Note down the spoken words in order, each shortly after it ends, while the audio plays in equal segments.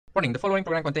Warning, the following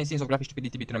program contains scenes of graphic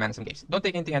stupidity between a man and some games. Don't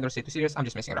take anything I don't say too serious, I'm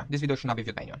just messing around. This video should not be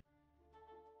viewed by anyone.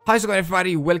 How's it going,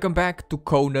 everybody? Welcome back to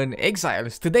Conan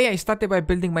Exiles. Today I started by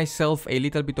building myself a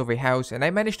little bit of a house, and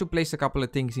I managed to place a couple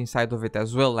of things inside of it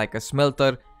as well, like a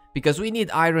smelter, because we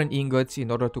need iron ingots in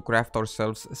order to craft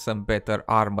ourselves some better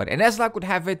armor. And as luck would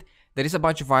have it, there is a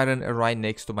bunch of iron right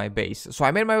next to my base. So I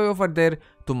made my way over there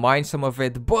to mine some of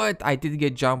it, but I did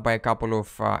get jumped by a couple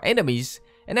of enemies.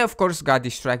 And I of course got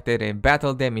distracted and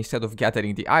battled them instead of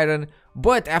gathering the iron.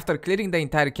 But after clearing the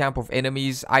entire camp of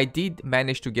enemies, I did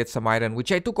manage to get some iron,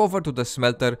 which I took over to the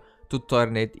smelter to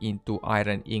turn it into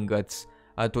iron ingots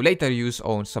to later use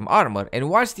on some armor. And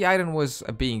whilst the iron was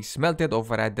being smelted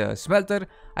over at the smelter,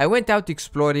 I went out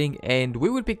exploring, and we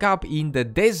will pick up in the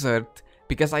desert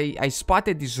because I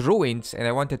spotted these ruins and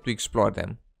I wanted to explore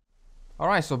them.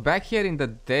 Alright, so back here in the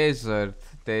desert,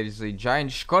 there is a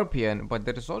giant scorpion, but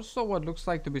there is also what looks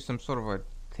like to be some sort of a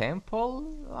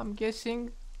temple, I'm guessing.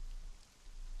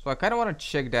 So I kind of want to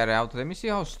check that out. Let me see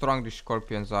how strong the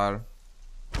scorpions are.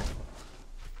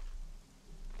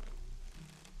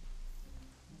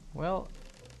 Well,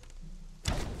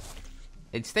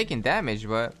 it's taking damage,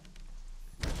 but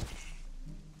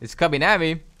it's coming at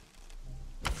me.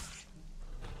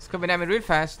 It's coming at me real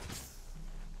fast.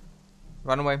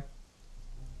 Run away.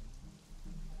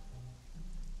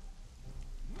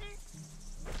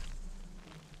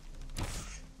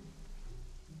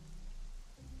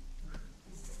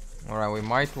 Alright, we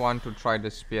might want to try the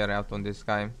spear out on this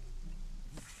guy.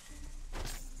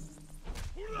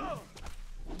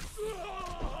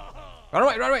 Run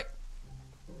away, run away!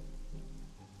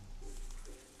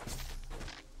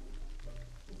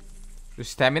 The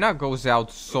stamina goes out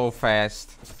so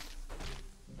fast.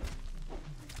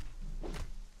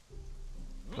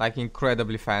 Like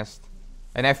incredibly fast.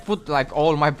 And I've put like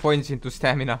all my points into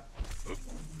stamina.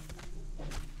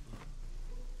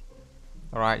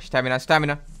 Alright, stamina,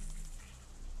 stamina.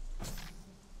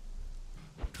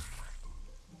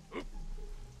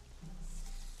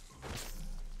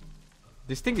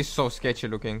 This thing is so sketchy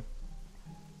looking.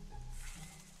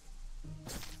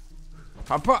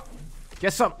 Papa,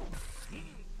 get some.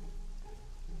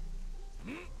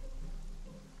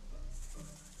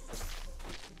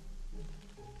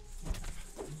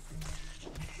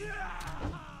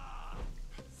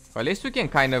 Well, at least we can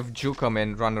kind of juke them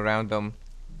and run around them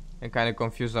and kind of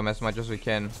confuse them as much as we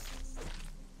can.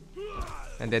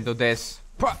 And then do this.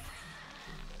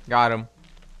 Got him.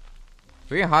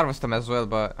 We can harvest him as well,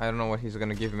 but I don't know what he's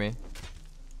gonna give me.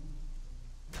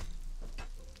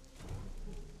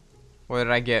 What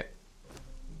did I get?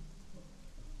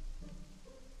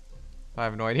 I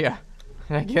have no idea.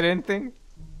 Did I get anything?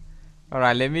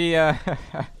 Alright, let me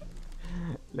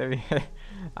let me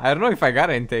I don't know if I got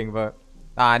anything, but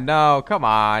ah no, come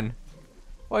on.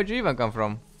 Where'd you even come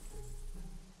from?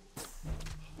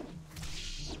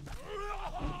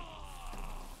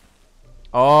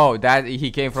 Oh, that he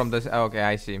came from the... Okay,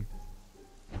 I see.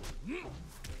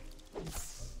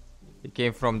 He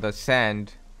came from the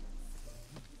sand.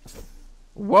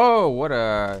 Whoa, what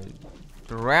a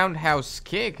roundhouse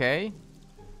kick, eh?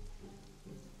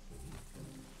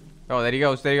 Oh, there he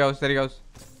goes, there he goes, there he goes.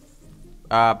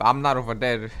 I'm not over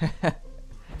there.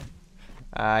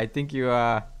 I think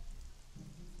you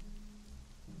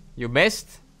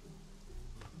missed?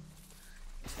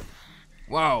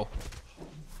 Whoa.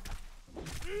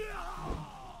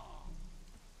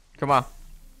 Come on.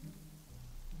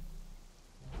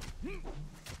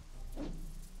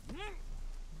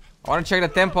 I want to check the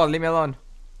temple. Leave me alone.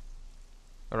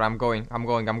 Or I'm going.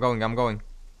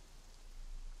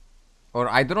 Or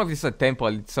I don't know if it's a temple.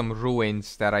 It's some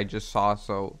ruins that I just saw.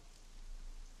 So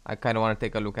I kind of want to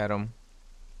take a look at them.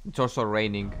 It's also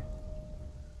raining.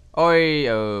 Oi,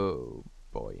 oh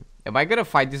boy. Am I gonna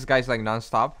fight these guys like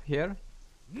non-stop here?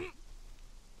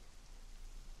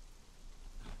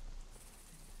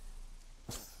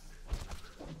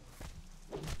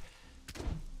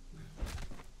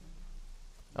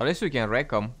 At least we can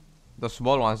wreck them. The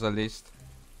small ones at least.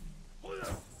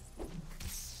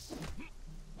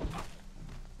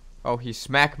 Oh, he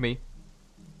smacked me.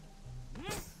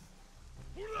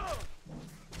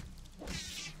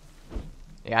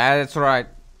 Yeah, that's right.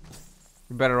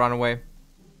 You better run away.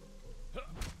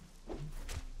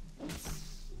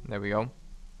 There we go.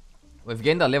 We've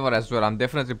gained a level as well. I'm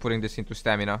definitely putting this into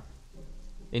stamina.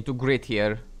 Into grit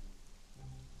here.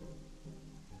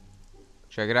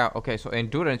 Check it out. Okay, so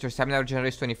endurance, your stamina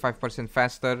regenerates 25%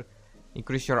 faster.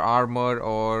 Increase your armor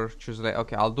or choose like...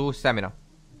 Okay, I'll do stamina.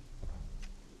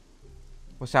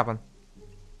 What's happened?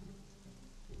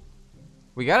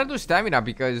 We gotta do stamina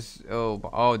because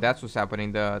oh that's what's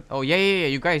happening. Yeah.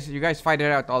 You guys fight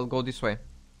it out. I'll go this way.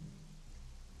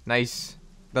 Nice.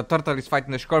 The turtle is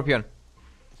fighting the scorpion.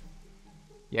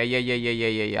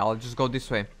 Yeah. I'll just go this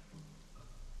way.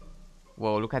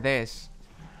 Whoa, look at this.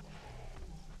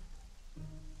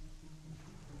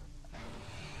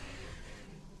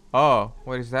 Oh,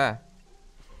 what is that?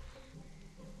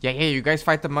 Yeah, you guys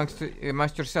fight amongst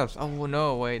yourselves. Oh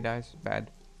no, wait, that's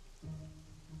bad.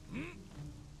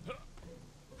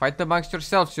 Fight amongst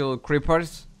yourselves, you little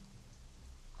creepers.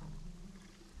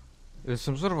 There's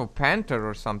some sort of a panther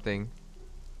or something.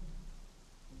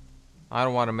 I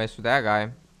don't want to mess with that guy.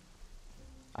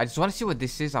 I just want to see what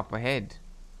this is up ahead.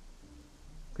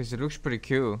 Because it looks pretty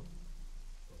cool.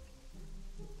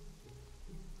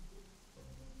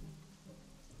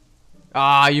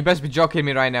 Ah, you best be joking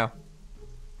me right now.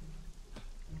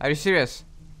 Are you serious?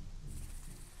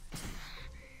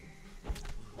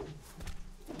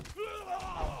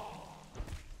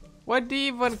 Where did he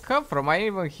even come from? I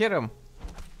didn't even hear him.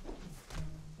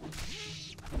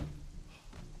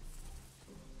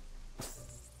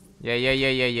 Yeah.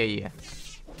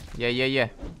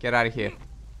 Get out of here.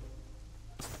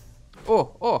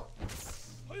 Oh.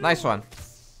 Nice one.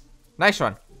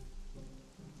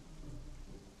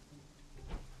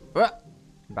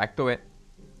 Back to it.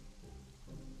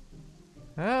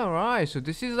 Alright, so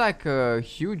this is like a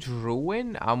huge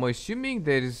ruin. I'm assuming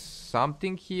there is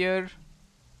something here.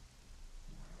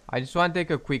 I just want to take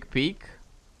a quick peek.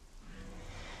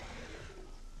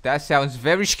 That sounds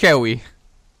very scary.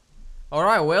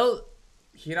 Alright, well,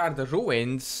 here are the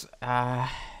ruins. Now,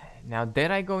 dare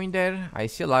I go in there? I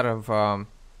see a lot of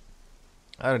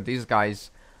these guys.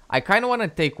 I kind of want to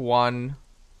take one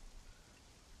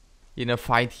in a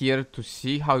fight here to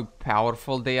see how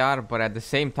powerful they are, but at the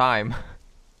same time,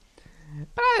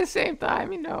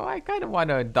 you know, I kind of want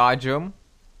to dodge them.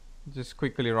 Just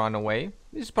quickly run away.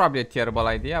 This is probably a terrible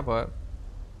idea, but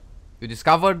you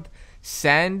discovered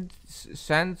sand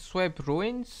swept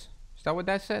ruins? Is that what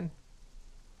that said?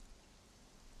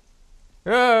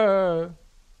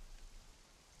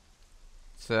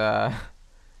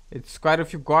 It's quite a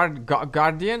few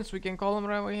guardians, we can call them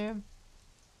right over here.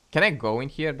 Can I go in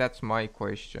here? That's my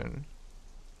question.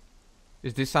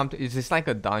 Is this something? Is this like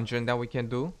a dungeon that we can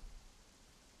do?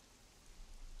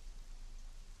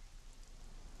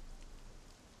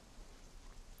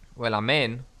 Well, I'm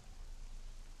in.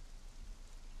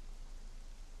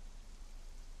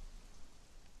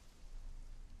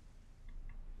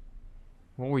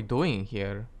 What are we doing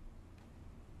here?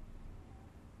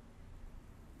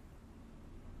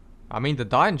 I'm in the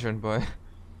dungeon, but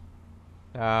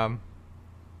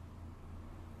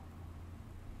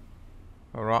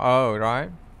oh, right.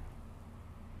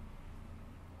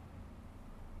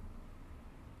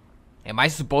 Am I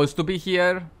supposed to be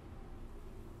here?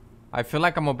 I feel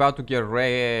like I'm about to get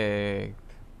wrecked.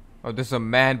 Oh, there's a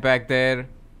man back there.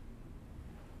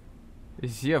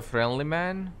 Is he a friendly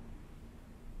man?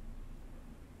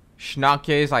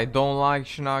 Schnackes, I don't like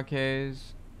schnackes.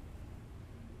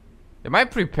 Am I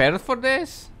prepared for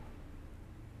this?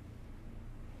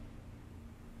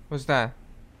 What's that?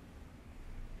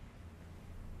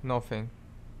 Nothing.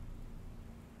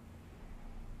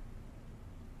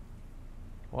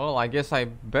 Well, I guess I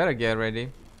better get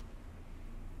ready.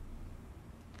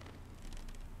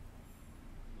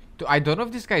 I don't know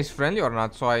if this guy is friendly or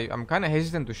not, so I'm kind of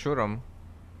hesitant to shoot him.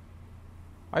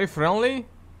 Are you friendly?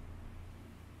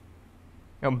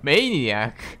 A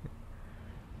maniac.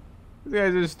 This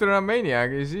guy's just straight up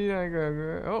maniac. Is he like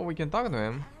a... Oh, we can talk to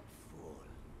him.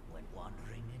 Went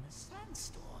wandering in a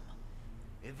sandstorm.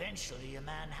 Eventually, a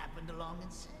man happened along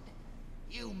and said,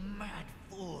 "You mad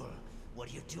fool! What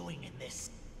are you doing in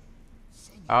this?"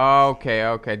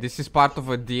 Okay. This is part of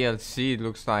a DLC. It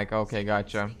looks like. Okay,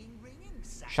 gotcha.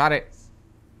 Shut it.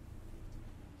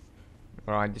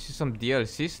 Alright, this is some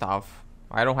DLC stuff.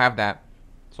 I don't have that,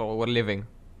 so we're leaving.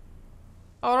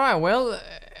 Alright, well,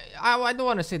 I don't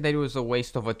want to say that it was a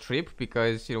waste of a trip,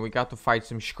 because, you know, we got to fight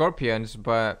some scorpions,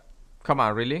 but come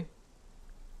on, really?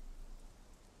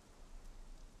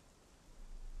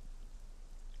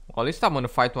 Well, at least I'm gonna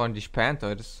fight one of these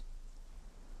panthers.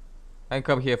 I didn't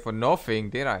come here for nothing,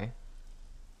 did I?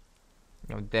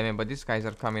 Oh, damn it, but these guys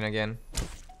are coming again.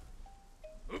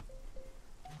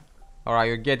 Alright,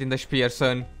 you're getting the spear,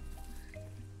 son.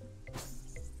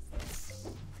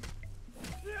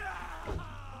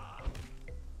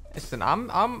 Listen,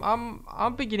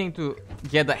 I'm beginning to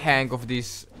get the hang of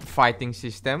this fighting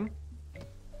system.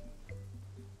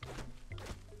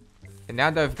 And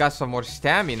now that I've got some more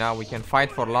stamina, we can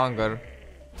fight for longer.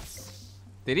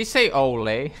 Did he say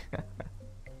ole?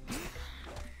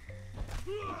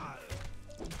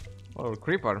 Oh,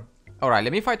 creeper. Alright,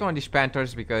 let me fight one of these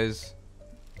panthers because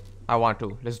I want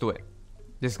to. Let's do it.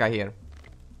 This guy here.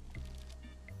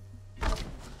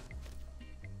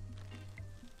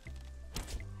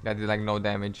 That did like no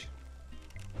damage.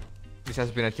 This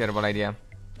has been a terrible idea.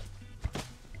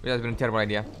 It has been a terrible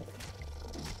idea.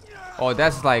 Oh,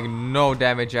 that's like no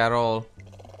damage at all.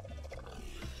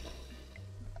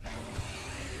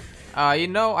 You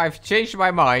know, I've changed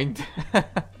my mind.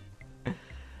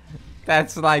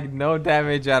 That's like no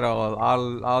damage at all.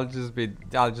 I'll just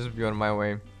be on my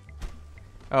way.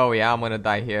 Oh yeah, I'm gonna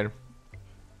die here.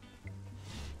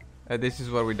 This is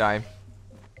where we die.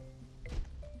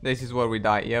 This is where we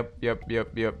die. Yep.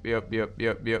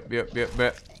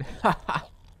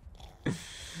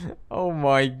 Oh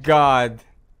my god.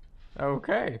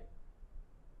 Okay.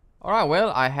 Alright,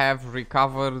 well, I have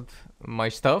recovered my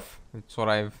stuff. That's what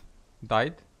I've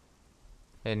died.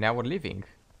 And now we're leaving.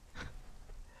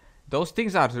 Those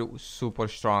things are super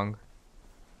strong.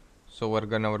 So we're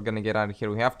gonna get out of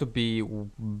here. We have to be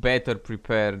better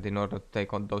prepared in order to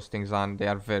take on those things on. They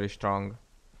are very strong.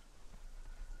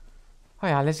 Oh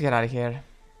yeah, let's get out of here.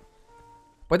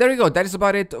 But there we go, that is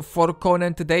about it for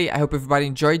Conan today. I hope everybody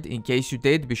enjoyed. In case you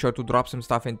did, be sure to drop some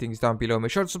stuff and things down below.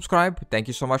 Make sure to subscribe. Thank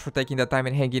you so much for taking the time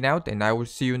and hanging out, and I will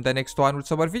see you in the next one with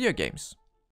some more video games.